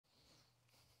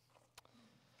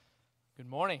Good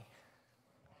morning.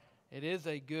 It is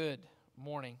a good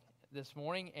morning this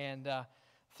morning, and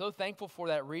so thankful for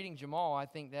that reading, Jamal. I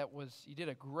think you did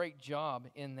a great job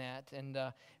in that, and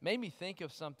made me think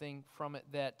of something from it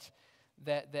that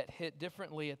hit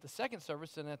differently at the second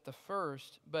service than at the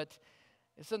first. But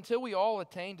it's until we all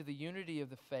attain to the unity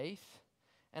of the faith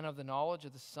and of the knowledge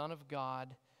of the Son of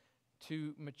God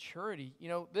to maturity. You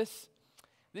know, this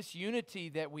unity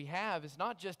that we have is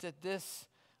not just at this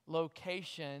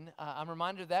location. I'm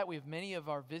reminded of that. We have many of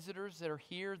our visitors that are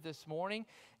here this morning.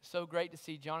 So great to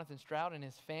see Jonathan Stroud and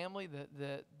his family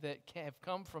that have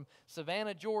come from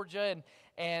Savannah, Georgia.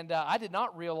 And I did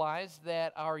not realize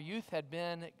that our youth had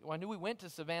been, I knew we went to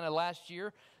Savannah last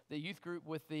year, the youth group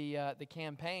with the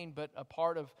campaign, but a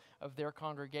part of their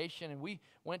congregation. And we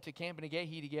went to Camp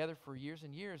Negahee together for years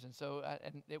and years. And so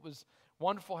and it was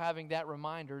wonderful having that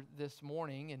reminder this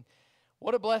morning. And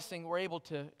what a blessing we're able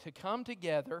to come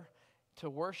together to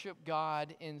worship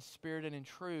God in spirit and in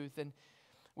truth. And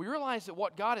we realize that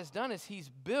what God has done is He's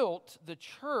built the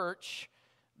church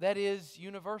that is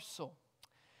universal.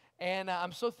 And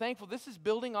I'm so thankful. This is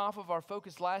building off of our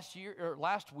focus last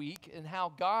week, and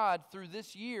how God through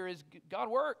this year is God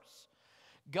works.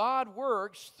 God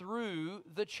works through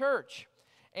the church.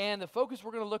 And the focus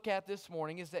we're going to look at this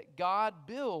morning is that God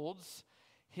builds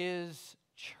His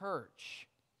church.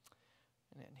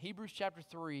 And in Hebrews chapter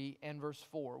 3 and verse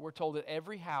 4, we're told that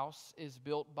every house is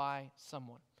built by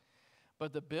someone,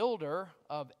 but the builder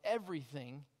of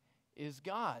everything is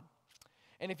God.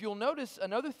 And if you'll notice,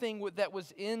 another thing that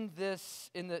was in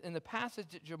the passage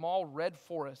that Jamal read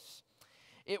for us,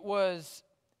 it was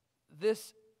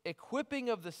this equipping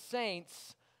of the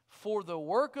saints for the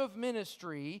work of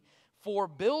ministry, for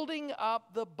building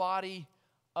up the body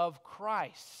of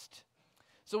Christ.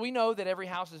 So we know that every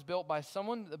house is built by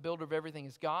someone. The builder of everything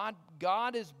is God.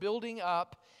 God is building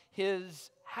up His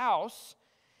house.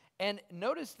 And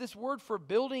notice this word for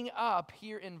building up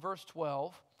here in verse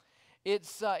 12.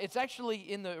 It's actually,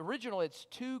 in the original, it's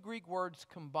two Greek words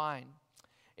combined.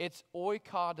 It's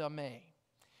oikodome.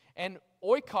 And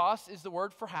oikos is the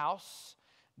word for house.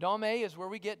 Dome is where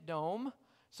we get dome.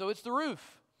 So it's the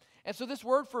roof. And so this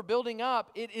word for building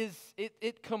up,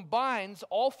 it combines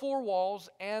all four walls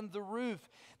and the roof.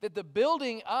 That the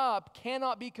building up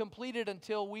cannot be completed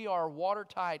until we are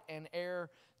watertight and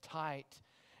airtight.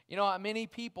 You know, many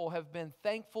people have been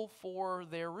thankful for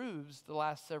their roofs the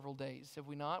last several days, have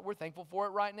we not? We're thankful for it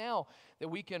right now, that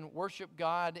we can worship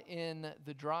God in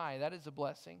the dry. That is a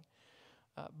blessing.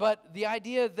 But the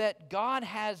idea that God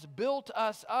has built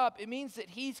us up, it means that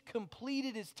He's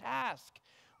completed His task.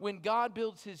 When God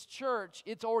builds His church,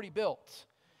 it's already built.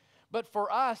 But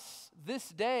for us, this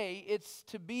day, it's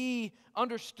to be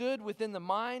understood within the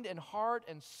mind and heart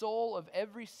and soul of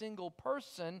every single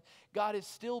person. God is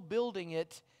still building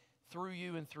it through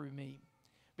you and through me.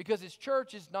 Because His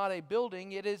church is not a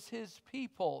building, it is His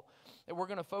people that we're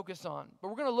going to focus on. But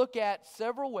we're going to look at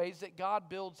several ways that God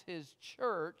builds His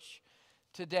church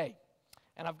today.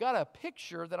 And I've got a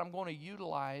picture that I'm going to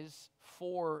utilize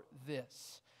for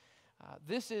this.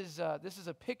 This is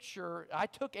a picture. I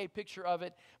took a picture of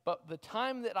it, but the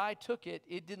time that I took it,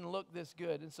 it didn't look this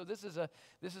good. And so this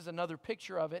is another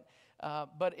picture of it.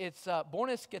 But it's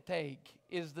Borniskateg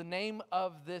is the name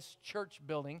of this church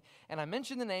building. And I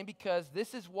mentioned the name because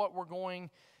this is what we're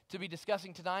going to be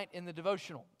discussing tonight in the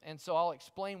devotional. And so I'll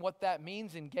explain what that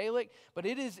means in Gaelic. But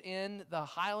it is in the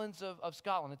Highlands of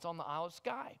Scotland. It's on the Isle of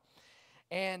Skye.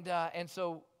 And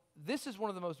so this is one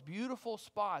of the most beautiful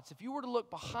spots. If you were to look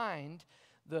behind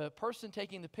the person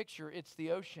taking the picture, it's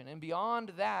the ocean. And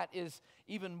beyond that is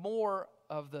even more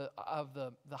of the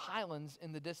highlands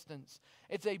in the distance.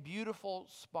 It's a beautiful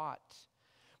spot.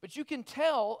 But you can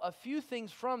tell a few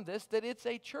things from this, that it's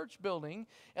a church building.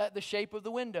 The shape of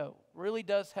the window really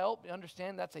does help. You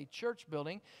understand that's a church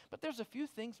building. But there's a few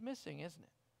things missing, isn't it?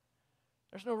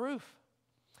 There's no roof.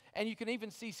 And you can even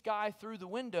see sky through the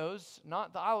windows,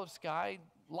 not the Isle of Skye,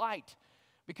 light,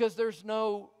 because there's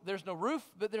no roof,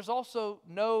 but there's also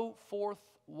no fourth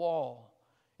wall.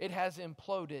 It has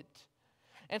imploded.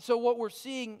 And so what we're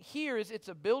seeing here is it's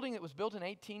a building that was built in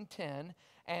 1810,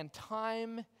 and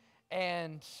time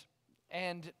and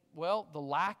the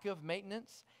lack of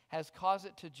maintenance has caused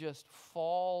it to just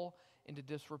fall into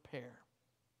disrepair.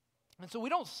 And so we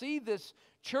don't see this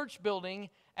church building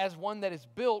as one that is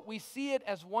built. We see it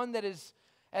as one that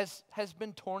has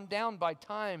been torn down by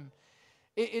time.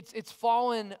 It's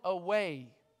fallen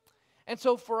away. And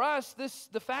so for us,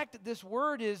 the fact that this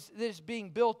word is being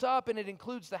built up, and it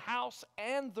includes the house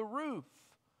and the roof,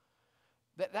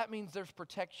 that means there's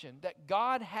protection. That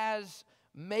God has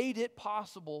made it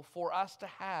possible for us to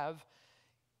have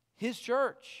His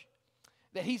church.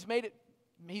 That He's made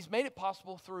it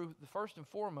possible through, the first and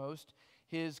foremost,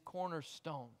 His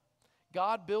cornerstone.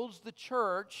 God builds the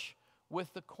church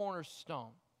with the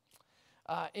cornerstone.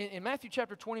 In Matthew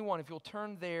chapter 21, if you'll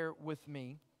turn there with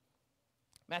me,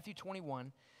 Matthew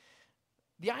 21,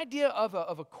 the idea of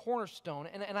a cornerstone,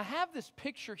 and I have this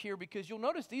picture here because you'll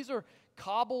notice these are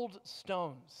cobbled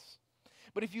stones.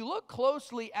 But if you look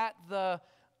closely at the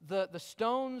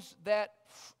stones that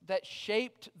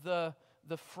shaped the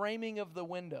framing of the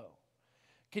window,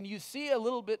 can you see a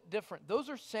little bit different? Those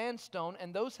are sandstone,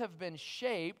 and those have been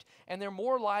shaped, and they're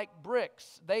more like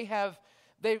bricks.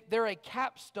 They're a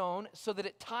capstone so that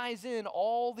it ties in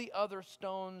all the other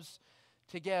stones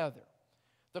together.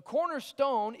 The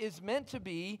cornerstone is meant to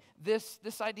be this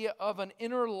idea of an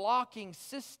interlocking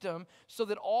system so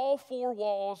that all four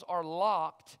walls are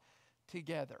locked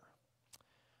together.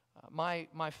 My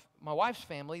wife's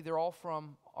family, they're all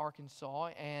from Arkansas,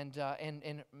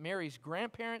 and Mary's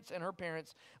grandparents and her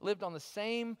parents lived on the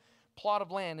same plot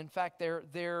of land. In fact,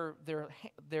 their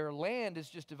land is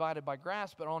just divided by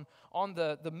grass, but on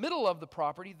the middle of the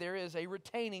property, there is a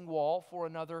retaining wall for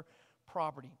another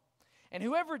property. And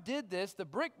whoever did this, the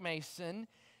brick mason,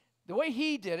 the way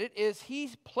he did it is he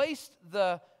placed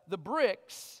the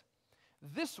bricks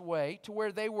this way to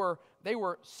where they were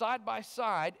side by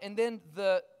side, and then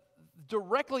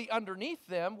directly underneath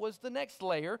them was the next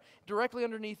layer, directly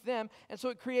underneath them, and so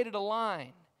it created a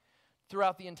line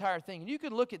throughout the entire thing. And you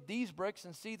can look at these bricks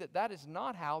and see that is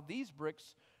not how these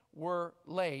bricks were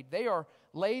laid. They are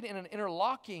laid in an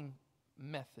interlocking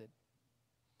method.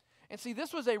 And see,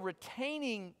 this was a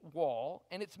retaining wall,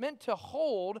 and it's meant to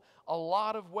hold a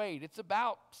lot of weight. It's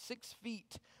about 6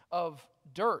 feet of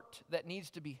dirt that needs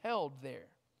to be held there.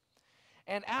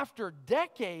 And after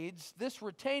decades, this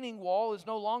retaining wall is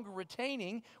no longer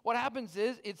retaining. What happens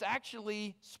is it's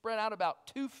actually spread out about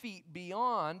 2 feet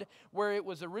beyond where it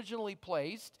was originally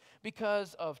placed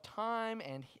because of time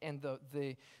and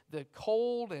the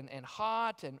cold and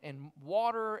hot and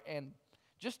water, and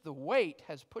just the weight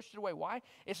has pushed it away. Why?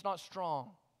 It's not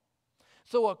strong.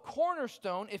 So a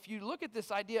cornerstone, if you look at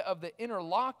this idea of the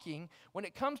interlocking, when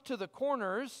it comes to the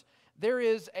corners, there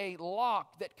is a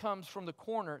lock that comes from the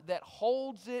corner that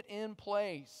holds it in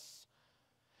place.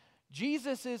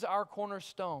 Jesus is our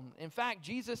cornerstone. In fact,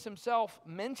 Jesus himself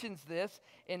mentions this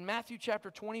in Matthew chapter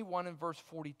 21 and verse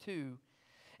 42.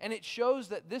 And it shows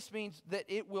that this means that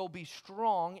it will be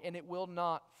strong and it will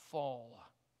not fall.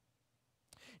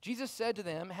 Jesus said to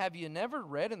them, "Have you never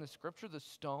read in the scripture the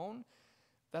stone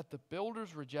that the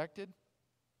builders rejected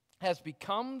has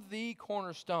become the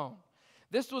cornerstone?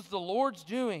 This was the Lord's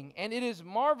doing, and it is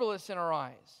marvelous in our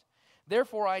eyes.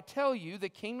 Therefore, I tell you, the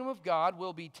kingdom of God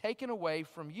will be taken away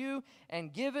from you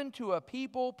and given to a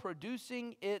people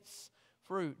producing its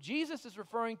fruit." Jesus is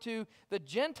referring to the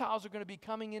Gentiles are going to be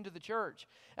coming into the church.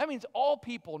 That means all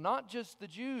people, not just the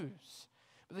Jews.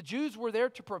 But the Jews were there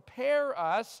to prepare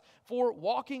us for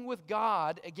walking with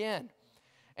God again.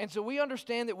 And so we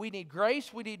understand that we need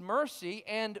grace, we need mercy,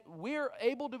 and we're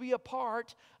able to be a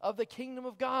part of the kingdom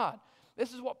of God.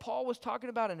 This is what Paul was talking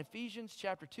about in Ephesians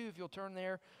chapter 2, if you'll turn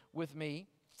there with me.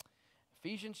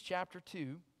 Ephesians chapter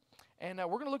 2. And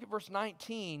we're going to look at verse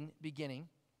 19 beginning.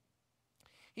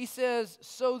 He says,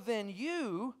 "So then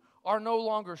you are no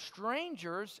longer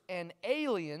strangers and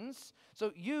aliens."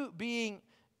 So you being,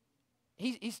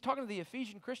 he's talking to the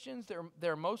Ephesian Christians,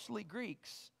 they're mostly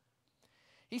Greeks.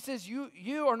 He says,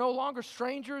 you are no longer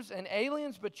strangers and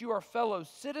aliens, but you are fellow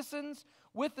citizens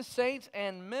with the saints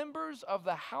and members of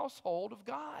the household of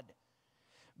God,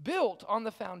 built on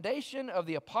the foundation of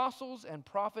the apostles and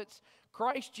prophets,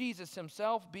 Christ Jesus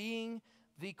himself being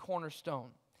the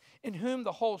cornerstone, in whom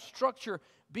the whole structure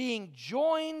being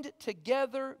joined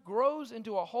together grows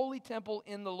into a holy temple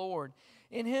in the Lord.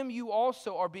 In him you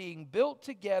also are being built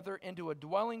together into a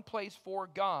dwelling place for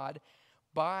God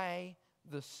by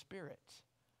the Spirit.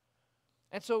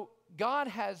 And so God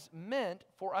has meant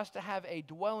for us to have a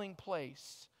dwelling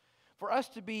place, for us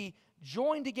to be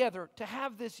joined together, to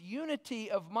have this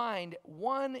unity of mind,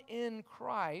 one in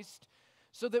Christ,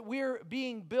 so that we're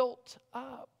being built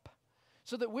up,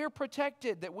 so that we're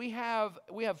protected, that we have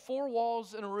 4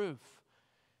 walls and a roof.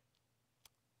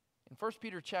 In 1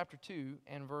 Peter chapter 2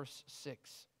 and verse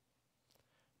 6,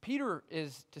 Peter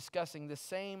is discussing the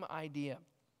same idea.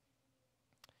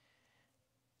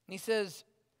 And he says,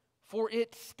 "For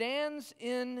it stands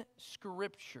in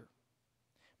Scripture,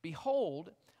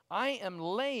 behold, I am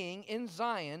laying in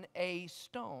Zion a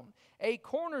stone, a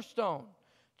cornerstone,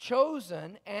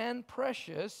 chosen and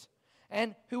precious,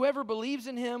 and whoever believes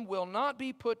in him will not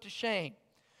be put to shame.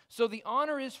 So the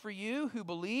honor is for you who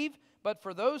believe, But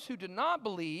for those who do not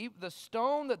believe, the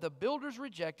stone that the builders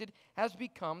rejected has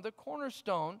become the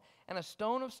cornerstone, and a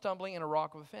stone of stumbling and a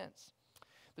rock of offense.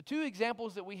 The two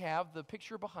examples that we have, the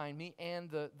picture behind me and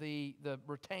the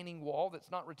retaining wall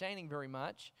that's not retaining very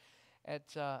much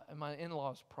at my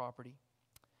in-laws' property.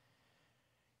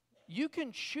 You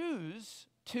can choose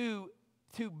to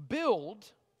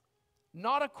build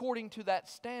not according to that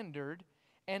standard,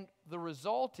 and the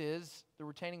result is the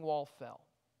retaining wall fell.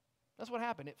 That's what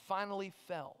happened. It finally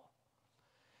fell.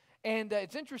 And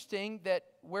it's interesting that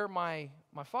where my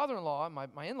father-in-law,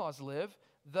 my in-laws live,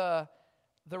 the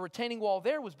retaining wall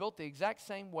there was built the exact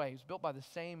same way. It was built by the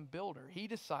same builder. He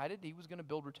decided he was going to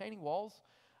build retaining walls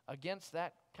against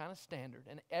that kind of standard.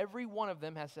 And every one of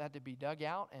them has had to be dug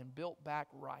out and built back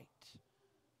right.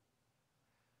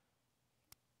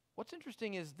 What's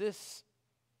interesting is this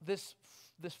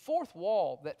fourth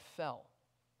wall that fell.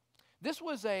 This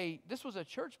was a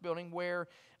church building where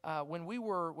when we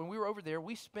were over there,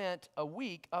 we spent a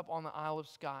week up on the Isle of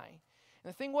Skye.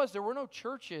 And the thing was, there were no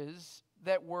churches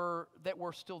that were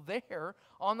still there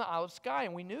on the Isle of Skye,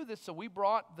 and we knew this, so we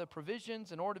brought the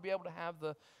provisions in order to be able to have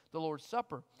the Lord's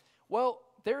Supper. Well,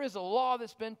 there is a law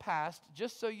that's been passed,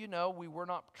 just so you know, we were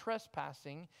not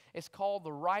trespassing. It's called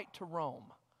the right to roam.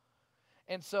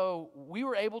 And so we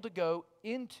were able to go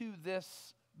into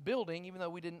this building, even though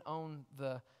we didn't own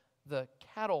the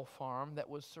cattle farm that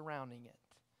was surrounding it.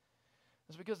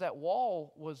 It's because that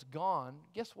wall was gone.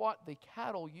 Guess what the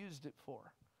cattle used it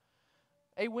for?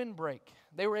 A windbreak.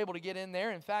 They were able to get in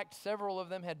there. In fact, several of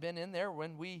them had been in there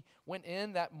when we went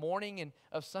in that morning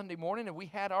of Sunday morning, and we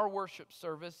had our worship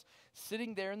service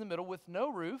sitting there in the middle with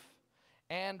no roof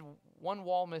and one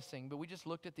wall missing. But we just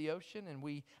looked at the ocean,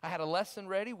 and I had a lesson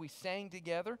ready. We sang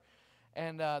together,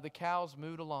 and the cows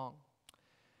moved along.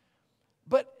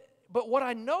 But what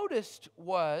I noticed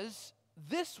was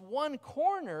this one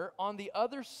corner on the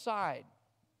other side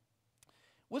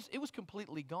was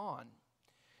completely gone.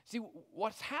 See,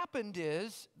 what's happened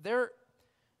is there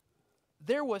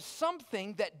was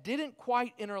something that didn't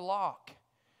quite interlock.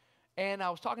 And I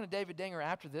was talking to David Dinger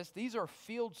after this. These are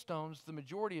field stones, the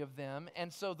majority of them.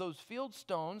 And so those field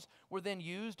stones were then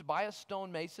used by a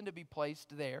stonemason to be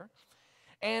placed there.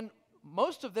 And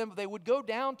most of them, they would go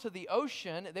down to the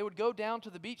ocean, they would go down to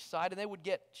the beach side, and they would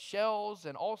get shells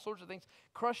and all sorts of things,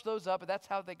 crush those up, and that's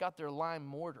how they got their lime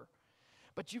mortar.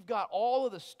 But you've got all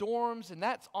of the storms, and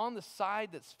that's on the side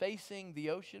that's facing the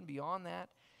ocean beyond that.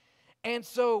 And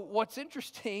so what's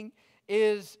interesting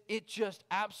is it just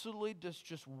absolutely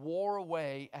just wore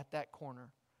away at that corner.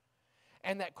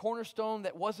 And that cornerstone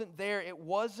that wasn't there, it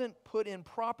wasn't put in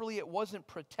properly, it wasn't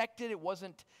protected, it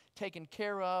wasn't taken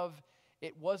care of,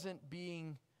 it wasn't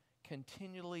being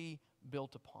continually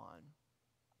built upon.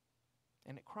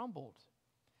 And it crumbled.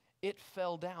 It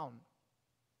fell down.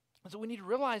 And so we need to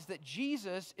realize that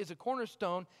Jesus is a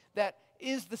cornerstone that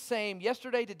is the same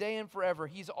yesterday, today, and forever.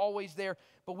 He's always there.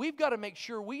 But we've got to make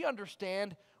sure we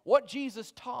understand what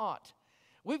Jesus taught.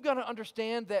 We've got to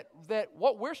understand that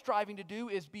what we're striving to do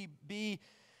is be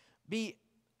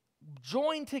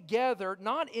joined together,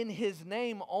 not in His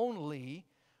name only,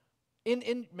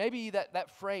 in maybe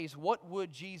that phrase, what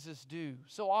would Jesus do?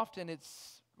 So often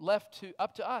it's left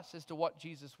up to us as to what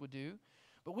Jesus would do.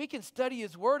 But we can study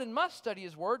His Word and must study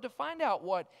His Word to find out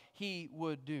what He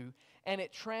would do. And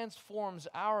it transforms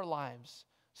our lives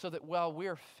so that while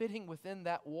we're fitting within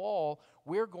that wall,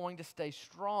 we're going to stay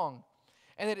strong.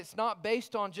 And that it's not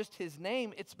based on just His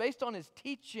name, it's based on His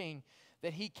teaching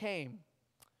that He came.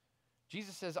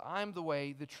 Jesus says, I'm the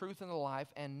way, the truth, and the life,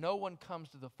 and no one comes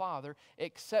to the Father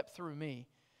except through me.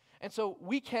 And so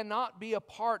we cannot be a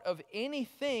part of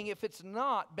anything if it's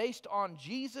not based on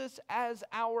Jesus as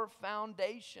our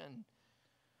foundation.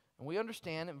 And we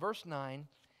understand in verse 9,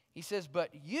 he says, but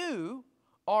you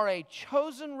are a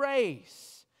chosen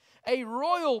race, a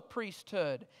royal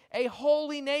priesthood, a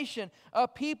holy nation, a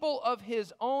people of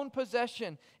His own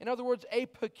possession. In other words, a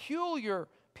peculiar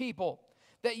people,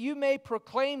 that you may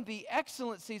proclaim the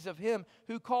excellencies of Him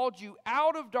who called you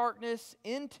out of darkness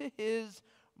into His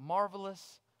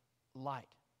marvelous light.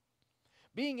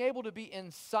 Being able to be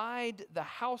inside the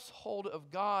household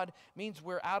of God means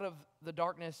we're out of the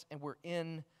darkness and we're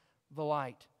in the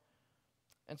light.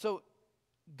 And so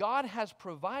God has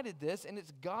provided this, and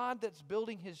it's God that's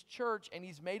building His church, and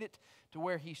He's made it to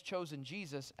where He's chosen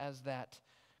Jesus as that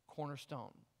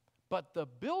cornerstone. But the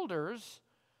builders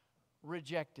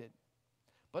rejected.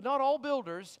 But not all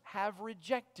builders have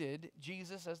rejected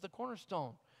Jesus as the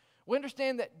cornerstone. We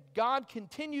understand that God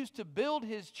continues to build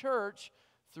His church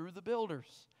through the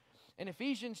builders. In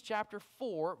Ephesians chapter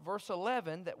 4, verse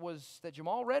 11, that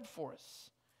Jamal read for us.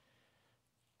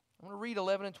 I'm going to read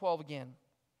 11 and 12 again.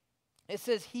 It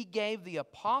says, He gave the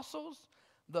apostles,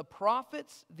 the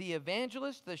prophets, the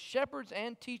evangelists, the shepherds,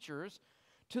 and teachers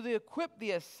to equip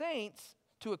the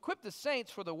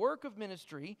saints for the work of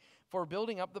ministry, for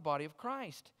building up the body of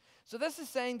Christ. So this is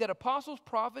saying that apostles,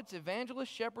 prophets, evangelists,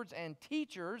 shepherds, and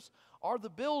teachers are the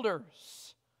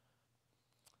builders.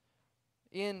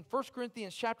 In 1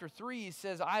 Corinthians chapter 3, he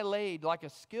says, I laid, like a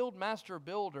skilled master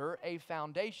builder, a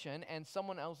foundation, and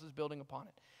someone else is building upon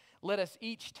it. Let us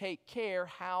each take care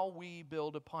how we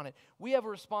build upon it. We have a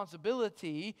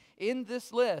responsibility in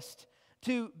this list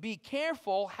to be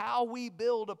careful how we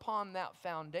build upon that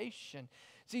foundation.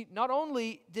 See, not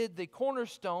only did the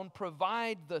cornerstone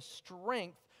provide the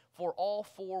strength for all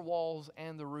four walls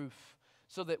and the roof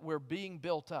so that we're being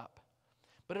built up,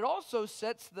 but it also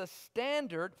sets the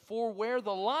standard for where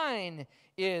the line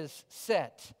is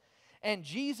set. And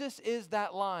Jesus is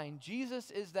that line.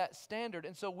 Jesus is that standard.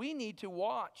 And so we need to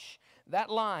watch that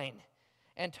line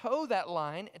and toe that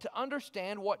line to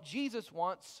understand what Jesus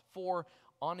wants for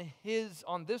on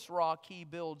this rock he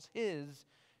builds his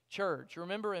church.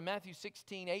 Remember in Matthew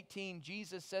 16:18,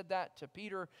 Jesus said that to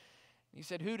Peter. He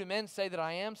said, Who do men say that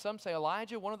I am? Some say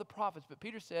Elijah, one of the prophets. But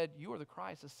Peter said, You are the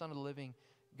Christ, the Son of the living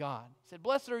God. He said,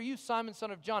 Blessed are you, Simon, son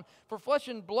of John, for flesh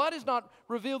and blood has not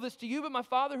revealed this to you, but my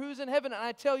Father who is in heaven. And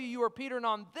I tell you, you are Peter, and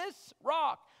on this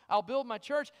rock I'll build my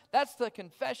church. That's the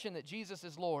confession that Jesus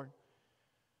is Lord.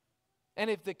 And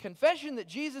if the confession that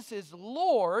Jesus is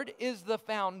Lord is the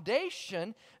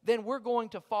foundation, then we're going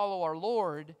to follow our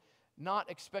Lord, not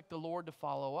expect the Lord to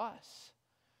follow us.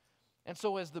 And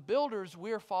so as the builders,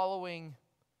 we're following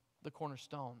the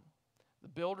cornerstone. The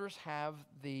builders have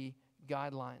the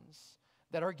guidelines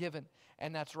that are given,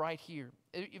 and that's right here.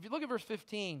 If you look at verse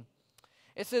 15,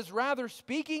 it says, Rather,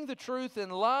 speaking the truth in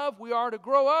love, we are to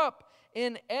grow up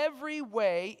in every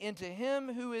way into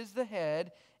Him who is the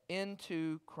head,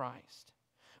 into Christ,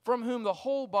 from whom the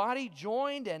whole body,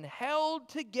 joined and held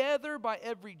together by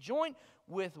every joint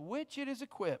with which it is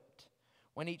equipped,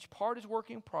 when each part is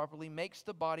working properly, makes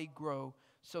the body grow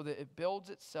so that it builds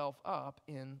itself up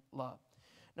in love.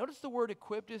 Notice the word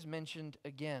equipped is mentioned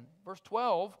again. Verse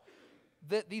 12,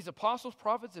 that these apostles,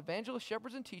 prophets, evangelists,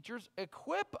 shepherds, and teachers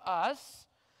equip us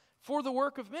for the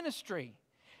work of ministry.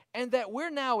 And that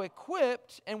we're now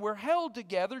equipped and we're held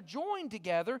together, joined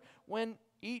together, when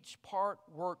each part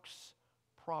works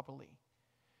properly.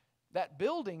 That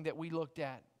building that we looked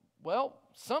at, well,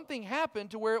 something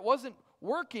happened to where it wasn't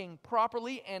working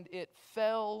properly and it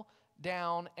fell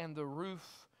down and the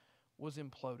roof was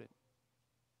imploded.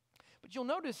 But you'll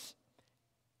notice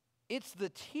it's the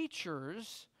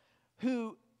teachers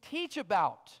who teach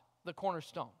about the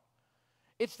cornerstone.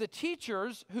 It's the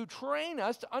teachers who train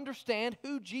us to understand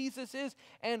who Jesus is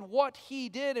and what He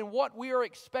did and what we are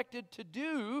expected to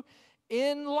do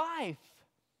in life.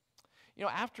 You know,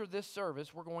 after this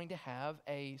service, we're going to have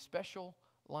a special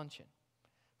luncheon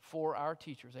for our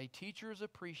teachers, a teacher's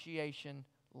appreciation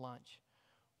lunch.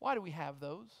 Why do we have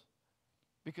those?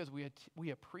 Because we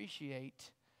appreciate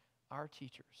our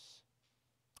teachers.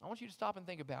 I want you to stop and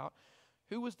think about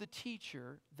who was the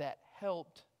teacher that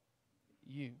helped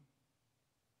you?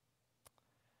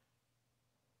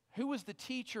 Who was the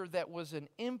teacher that was an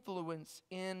influence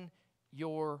in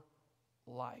your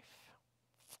life?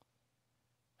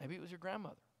 Maybe it was your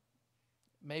grandmother.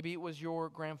 Maybe it was your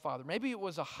grandfather. Maybe it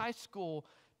was a high school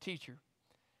teacher.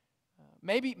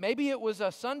 Maybe it was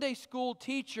a Sunday school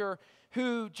teacher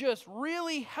who just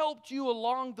really helped you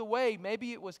along the way.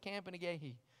 Maybe it was Camp in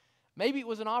Agahey. Maybe it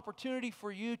was an opportunity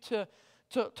for you to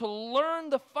learn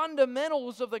the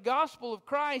fundamentals of the gospel of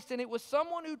Christ, and it was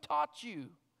someone who taught you.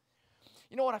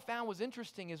 You know what I found was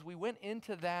interesting is we went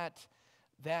into that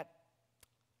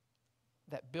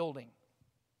building.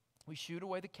 We shooed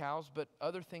away the cows, but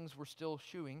other things were still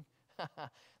shooing.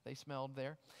 They smelled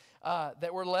there.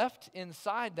 That were left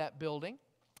inside that building.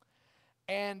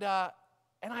 And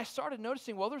I started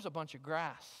noticing, well, there's a bunch of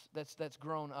grass that's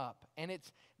grown up. And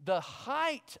it's the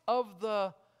height of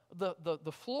the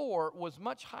floor was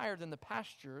much higher than the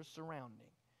pastures surrounding.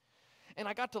 And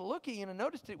I got to looking and I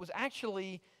noticed it was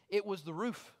the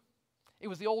roof. It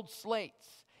was the old slates.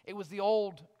 It was the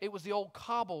old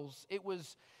cobbles.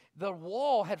 The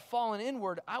wall had fallen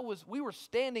inward. We were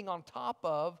standing on top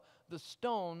of the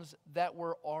stones that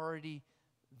were already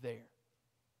there.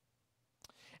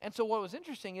 And so what was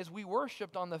interesting is we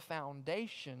worshiped on the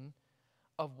foundation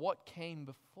of what came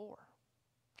before.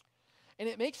 And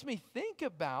it makes me think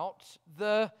about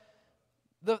the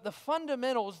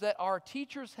fundamentals that our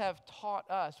teachers have taught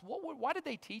us. Why did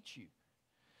they teach you?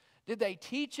 Did they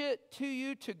teach it to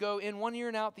you to go in one ear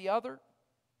and out the other?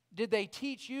 Did they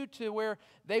teach you to where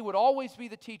they would always be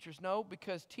the teachers? No,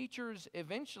 because teachers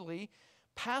eventually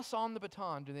pass on the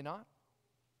baton, do they not?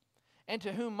 And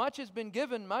to whom much has been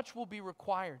given, much will be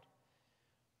required.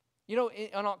 You know,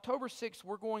 on October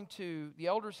 6th, the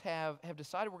elders have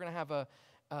decided we're going to have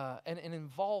an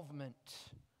involvement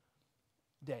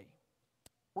day.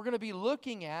 We're going to be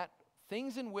looking at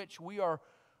things in which we are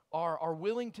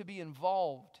willing to be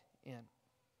involved in.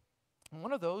 And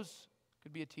one of those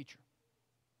could be a teacher.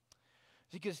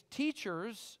 Because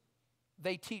teachers,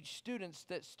 they teach students,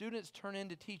 that students turn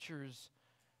into teachers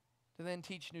to then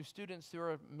teach new students who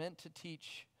are meant to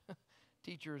teach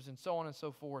teachers, and so on and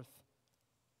so forth.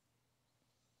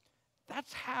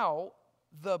 That's how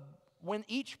when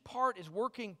each part is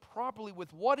working properly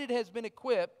with what it has been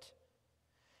equipped,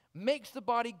 makes the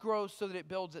body grow so that it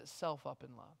builds itself up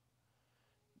in love.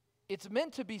 It's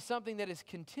meant to be something that is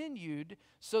continued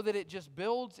so that it just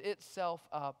builds itself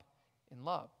up in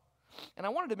love. And I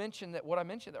wanted to mention that what I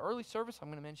mentioned in the early service, I'm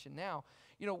going to mention now.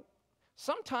 You know,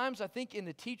 sometimes I think in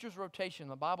the teachers' rotation,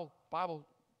 the Bible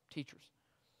teachers,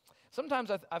 sometimes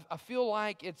I feel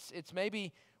like it's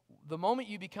maybe the moment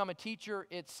you become a teacher,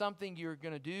 it's something you're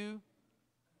going to do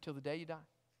till the day you die.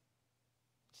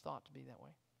 It's thought to be that way.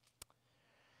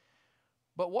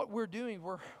 But what we're doing,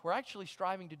 we're actually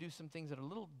striving to do some things that are a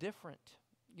little different.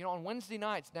 You know, on Wednesday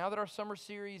nights, now that our summer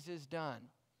series is done,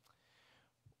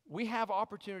 we have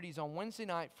opportunities on Wednesday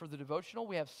night for the devotional.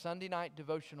 We have Sunday night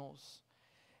devotionals.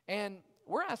 And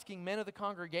we're asking men of the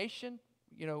congregation,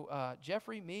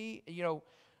 Jeffrey, me,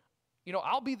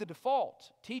 I'll be the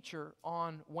default teacher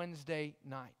on Wednesday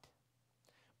night.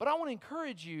 But I want to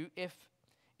encourage you, if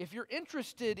you're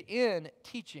interested in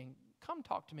teaching, come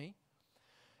talk to me.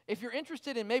 If you're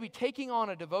interested in maybe taking on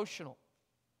a devotional,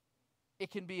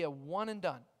 it can be a one and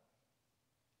done.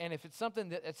 And if it's something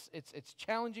that it's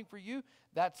challenging for you,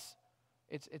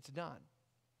 it's done.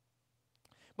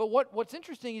 But what's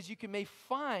interesting is you may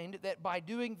find that by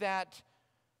doing that,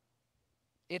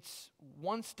 it's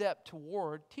one step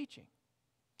toward teaching.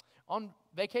 On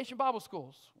Vacation Bible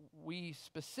Schools, we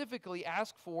specifically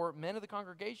ask for men of the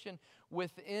congregation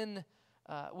within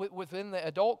the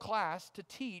adult class to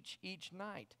teach each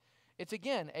night. It's,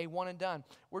 again, a one and done.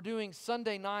 We're doing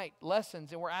Sunday night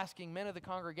lessons, and we're asking men of the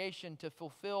congregation to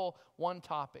fulfill one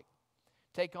topic.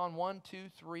 Take on 1, 2,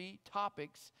 3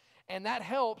 topics, and that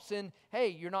helps in, hey,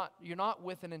 you're not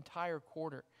with an entire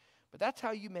quarter. But that's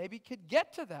how you maybe could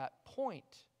get to that point.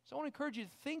 So I want to encourage you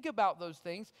to think about those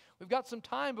things. We've got some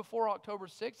time before October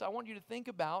 6th. I want you to think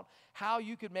about how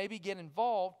you could maybe get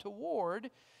involved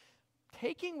toward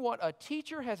taking what a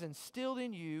teacher has instilled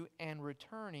in you and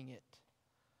returning it,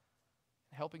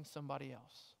 helping somebody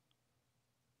else.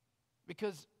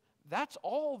 Because that's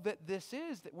all that this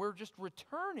is, that we're just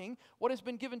returning what has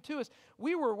been given to us.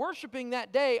 We were worshiping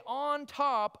that day on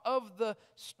top of the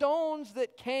stones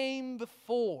that came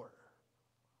before.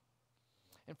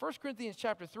 In 1 Corinthians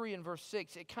chapter 3 and verse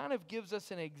 6, it kind of gives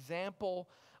us an example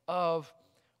of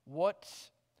why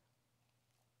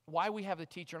we have the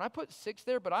teacher. And I put 6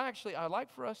 there, but I'd like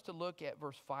for us to look at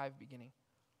verse 5 beginning.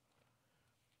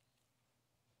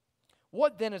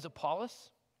 What then is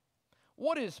Apollos?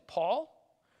 What is Paul?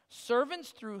 Servants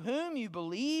through whom you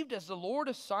believed as the Lord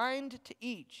assigned to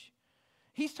each.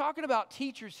 He's talking about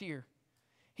teachers here.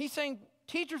 He's saying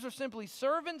teachers are simply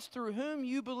servants through whom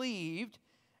you believed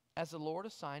as the Lord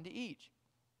assigned to each.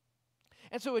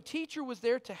 And so a teacher was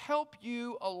there to help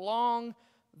you along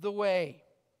the way.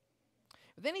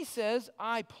 Then he says,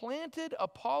 I planted,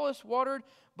 Apollos watered,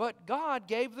 but God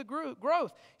gave the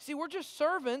growth. See, we're just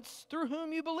servants through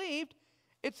whom you believed.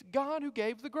 It's God who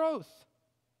gave the growth.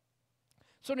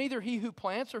 So neither he who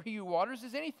plants or he who waters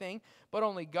is anything, but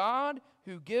only God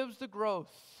who gives the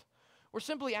growth. We're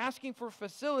simply asking for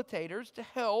facilitators to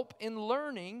help in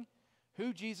learning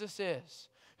who Jesus is,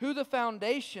 who the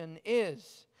foundation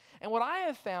is. And what I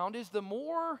have found is the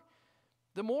more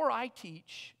I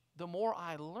teach, the more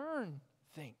I learn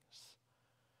things.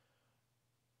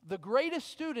 The greatest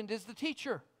student is the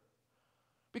teacher.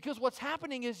 Because what's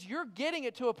happening is you're getting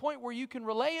it to a point where you can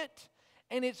relay it,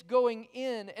 and it's going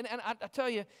in. And I tell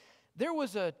you, there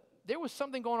was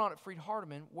something going on at Freed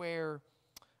Hardeman where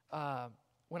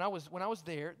when I was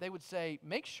there, they would say,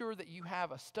 make sure that you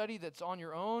have a study that's on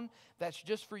your own, that's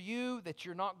just for you, that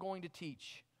you're not going to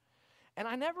teach. And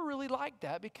I never really liked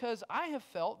that, because I have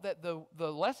felt that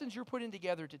the lessons you're putting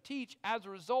together to teach, as a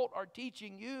result, are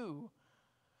teaching you.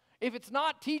 If it's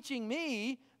not teaching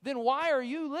me, then why are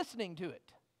you listening to it?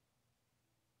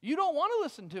 You don't want to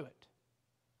listen to it.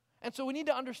 And so we need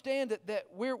to understand that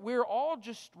we're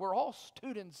all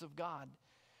students of God.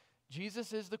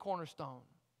 Jesus is the cornerstone.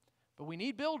 But we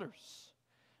need builders.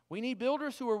 We need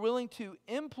builders who are willing to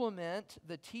implement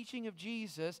the teaching of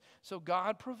Jesus so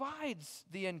God provides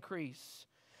the increase.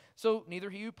 So neither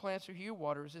he who plants or he who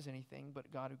waters is anything,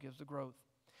 but God who gives the growth.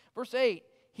 Verse 8,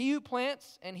 he who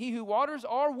plants and he who waters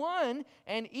are one,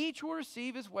 and each will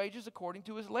receive his wages according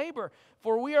to his labor.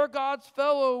 For we are God's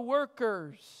fellow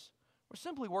workers. We're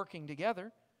simply working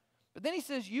together. But then he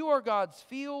says, you are God's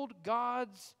field,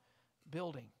 God's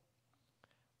building.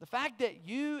 The fact that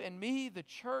you and me, the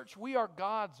church, we are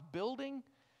God's building,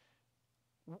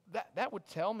 that would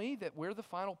tell me that we're the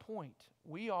final point.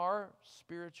 We are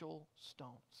spiritual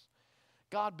stones.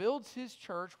 God builds his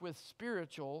church with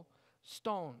spiritual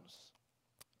stones.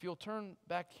 If you'll turn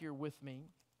back here with me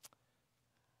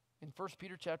in 1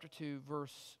 Peter chapter 2,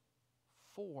 verse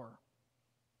 4,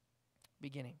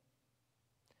 beginning.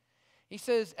 He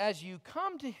says, as you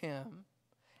come to him,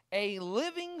 a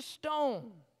living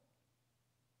stone,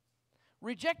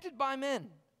 rejected by men,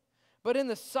 but in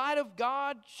the sight of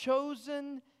God,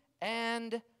 chosen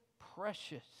and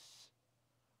precious.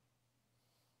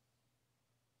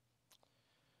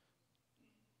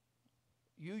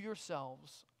 You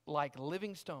yourselves, like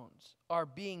living stones, are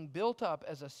being built up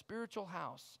as a spiritual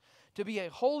house, to be a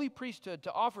holy priesthood,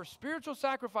 to offer spiritual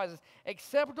sacrifices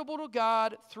acceptable to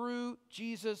God through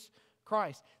Jesus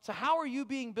Christ. So how are you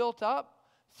being built up?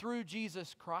 Through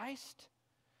Jesus Christ.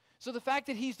 So the fact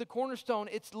that he's the cornerstone,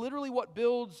 it's literally what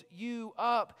builds you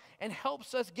up and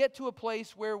helps us get to a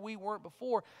place where we weren't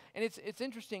before. And it's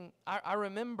interesting. I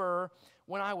remember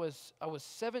when I was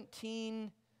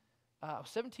 17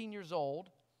 years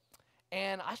old,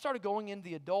 and I started going in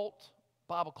the adult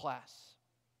Bible class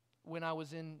when I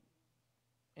was in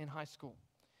high school.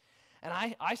 And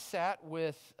I sat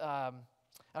with,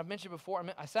 I've mentioned before,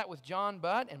 I sat with John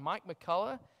Budd and Mike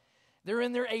McCullough. They're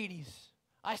in their 80s.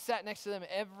 I sat next to them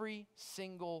every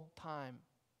single time.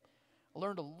 I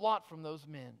learned a lot from those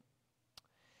men.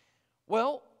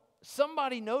 Well,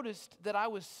 somebody noticed that I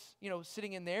was,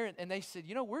 sitting in there, and they said,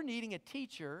 we're needing a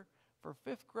teacher for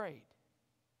 5th grade.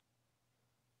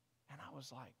 And I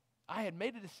was like, I had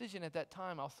made a decision at that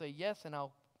time. I'll say yes, and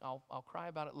I'll cry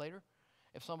about it later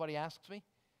if somebody asks me.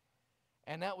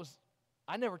 And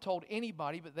I never told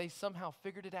anybody, but they somehow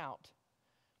figured it out.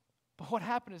 But what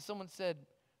happened is someone said,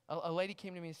 a lady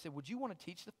came to me and said, would you want to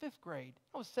teach the 5th grade?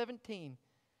 I was 17.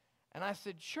 And I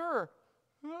said, sure.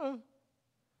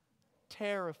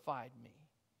 Terrified me.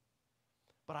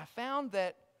 But I found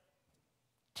that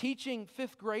teaching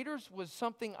 5th graders was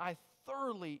something I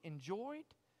thoroughly enjoyed.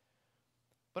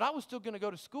 But I was still going to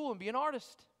go to school and be an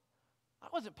artist. I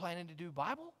wasn't planning to do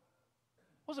Bible.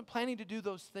 I wasn't planning to do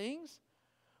those things.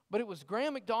 But it was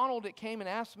Graham McDonald that came and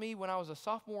asked me when I was a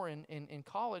sophomore in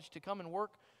college to come and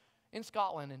work in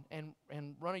Scotland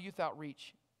and run a youth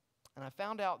outreach. And I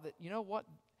found out that,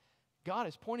 God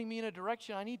is pointing me in a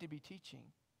direction I need to be teaching.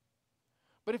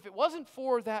 But if it wasn't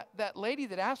for that lady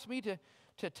that asked me to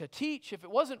teach, if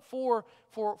it wasn't for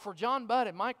John Budd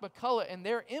and Mike McCullough and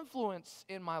their influence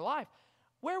in my life,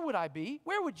 where would I be?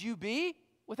 Where would you be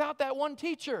without that one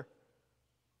teacher?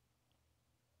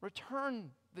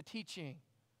 Return the teaching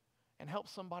and help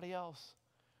somebody else.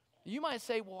 You might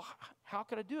say, well, how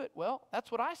could I do it? Well,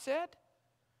 that's what I said.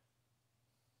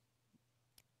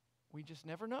 We just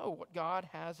never know what God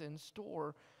has in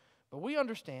store. But we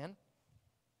understand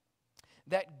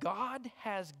that God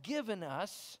has given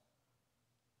us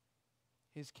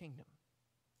his kingdom.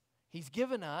 He's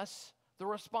given us the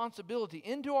responsibility.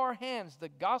 Into our hands, the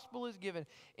gospel is given.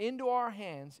 Into our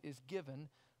hands is given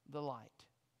the light.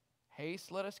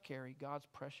 Haste, let us carry God's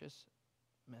precious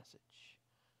message.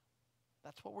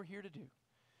 That's what we're here to do.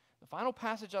 The final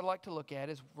passage I'd like to look at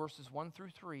is verses 1 through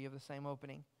 3 of the same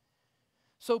opening.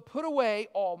 So put away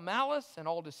all malice and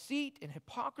all deceit and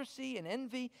hypocrisy and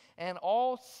envy and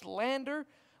all slander.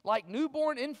 Like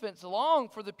newborn infants, long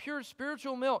for the pure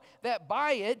spiritual milk, that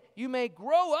by it you may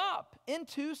grow up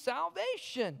into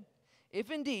salvation. If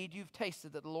indeed you've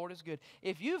tasted that the Lord is good.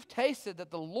 If you've tasted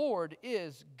that the Lord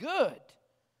is good,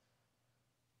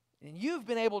 and you've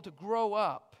been able to grow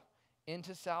up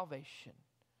into salvation.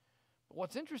 But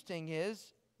what's interesting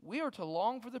is we are to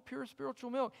long for the pure spiritual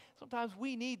milk. Sometimes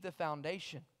we need the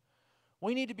foundation.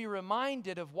 We need to be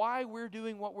reminded of why we're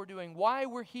doing what we're doing, why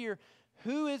we're here.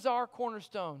 Who is our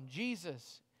cornerstone?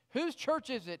 Jesus. Whose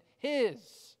church is it? His.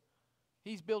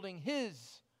 He's building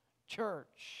his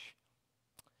church.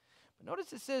 But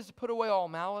notice it says to put away all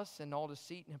malice and all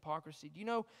deceit and hypocrisy. Do you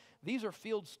know these are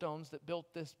field stones that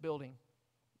built this building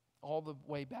all the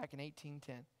way back in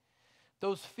 1810.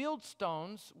 Those field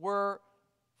stones were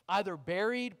either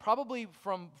buried, probably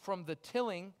from the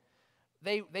tilling.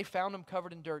 They found them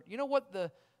covered in dirt. You know what the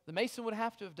the mason would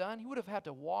have to have done? He would have had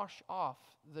to wash off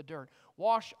the dirt,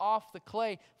 wash off the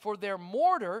clay for their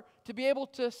mortar to be able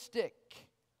to stick.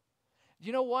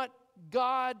 You know what?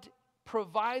 God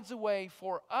provides a way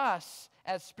for us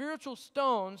as spiritual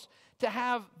stones to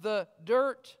have the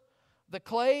dirt, the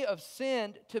clay of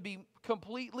sin, to be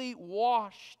completely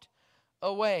washed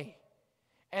away.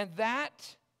 And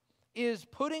that is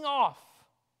putting off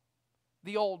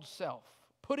the old self,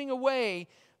 putting away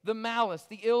the malice,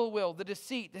 the ill will, the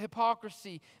deceit, the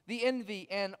hypocrisy, the envy,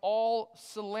 and all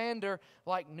slander.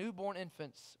 Like newborn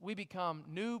infants, we become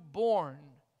newborn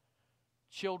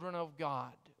children of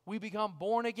God. We become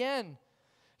born again.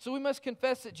 So we must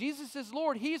confess that Jesus is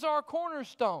Lord. He's our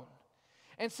cornerstone.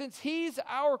 And since He's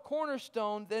our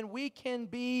cornerstone, then we can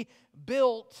be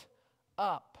built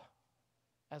up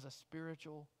as a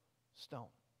spiritual stone.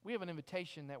 We have an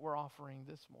invitation that we're offering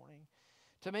this morning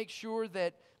to make sure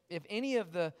that if any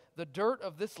of the dirt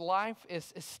of this life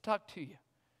is stuck to you,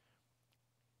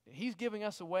 He's giving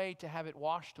us a way to have it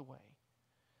washed away.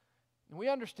 And we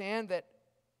understand that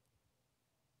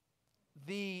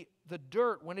the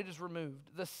dirt, when it is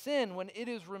removed, the sin, when it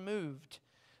is removed,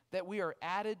 that we are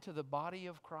added to the body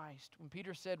of Christ. When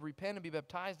Peter said, repent and be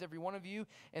baptized, every one of you,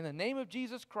 in the name of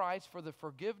Jesus Christ for the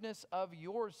forgiveness of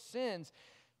your sins,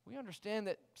 we understand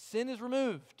that sin is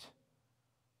removed.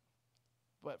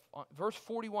 But verse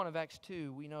 41 of Acts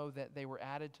 2, we know that they were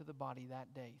added to the body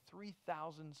that day.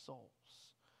 3,000 souls.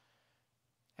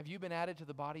 Have you been added to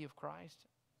the body of Christ?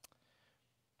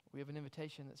 We have an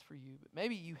invitation that's for you. But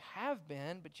maybe you have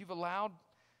been, but you've allowed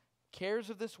cares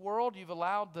of this world, you've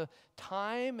allowed the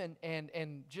time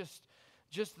and just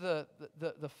the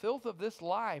filth of this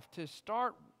life to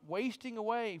start wasting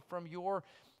away from your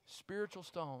spiritual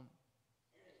stone.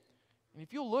 And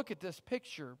if you'll look at this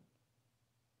picture,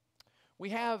 we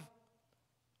have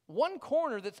one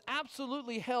corner that's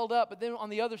absolutely held up, but then on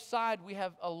the other side we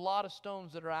have a lot of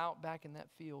stones that are out back in that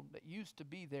field that used to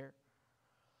be there.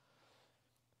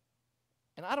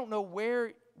 And I don't know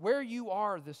where you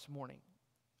are this morning,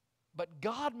 but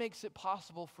God makes it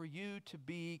possible for you to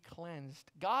be cleansed.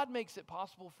 God makes it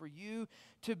possible for you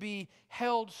to be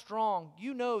held strong.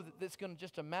 You know that it's going to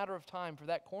just a matter of time for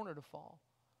that corner to fall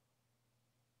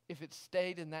if it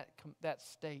stayed in that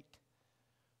state.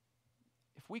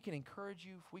 If we can encourage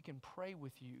you, if we can pray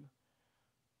with you,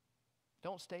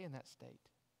 don't stay in that state.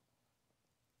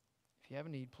 If you have a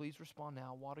need, please respond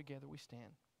now while together we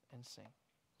stand and sing.